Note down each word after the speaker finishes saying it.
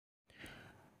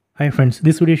Hi friends,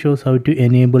 this video shows how to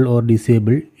enable or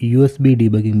disable USB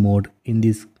debugging mode in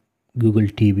this Google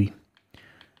TV.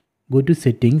 Go to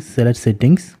settings, select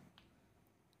settings,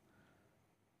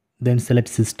 then select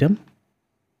system,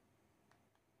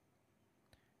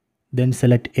 then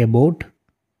select about,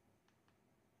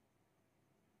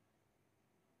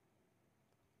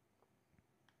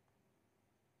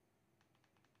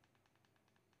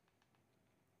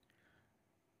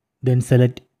 then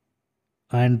select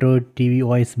Android TV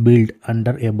OS build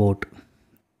under about.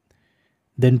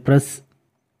 Then press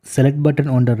select button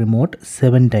on the remote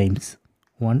 7 times.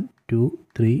 1, 2,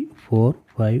 3, 4,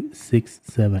 5, 6,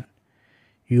 7.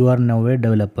 You are now a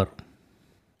developer.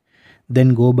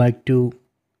 Then go back to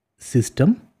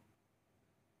system.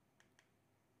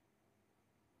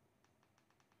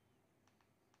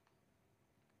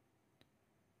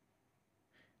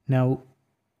 Now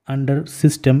under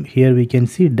system, here we can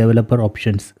see developer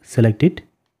options. Select it.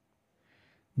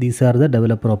 These are the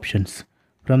developer options.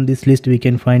 From this list we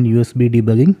can find USB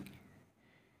debugging.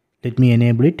 Let me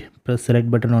enable it. Press select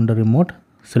button on the remote.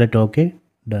 Select OK.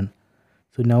 Done.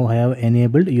 So now I have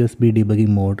enabled USB debugging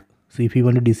mode. So if you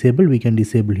want to disable, we can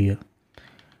disable here.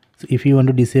 So if you want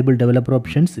to disable developer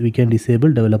options, we can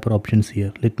disable developer options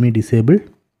here. Let me disable.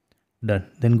 Done.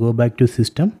 Then go back to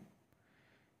system.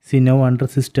 See, now under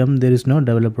system there is no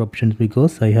developer options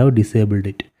because I have disabled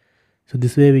it. So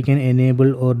this way we can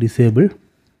enable or disable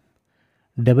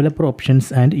developer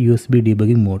options and USB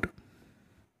debugging mode.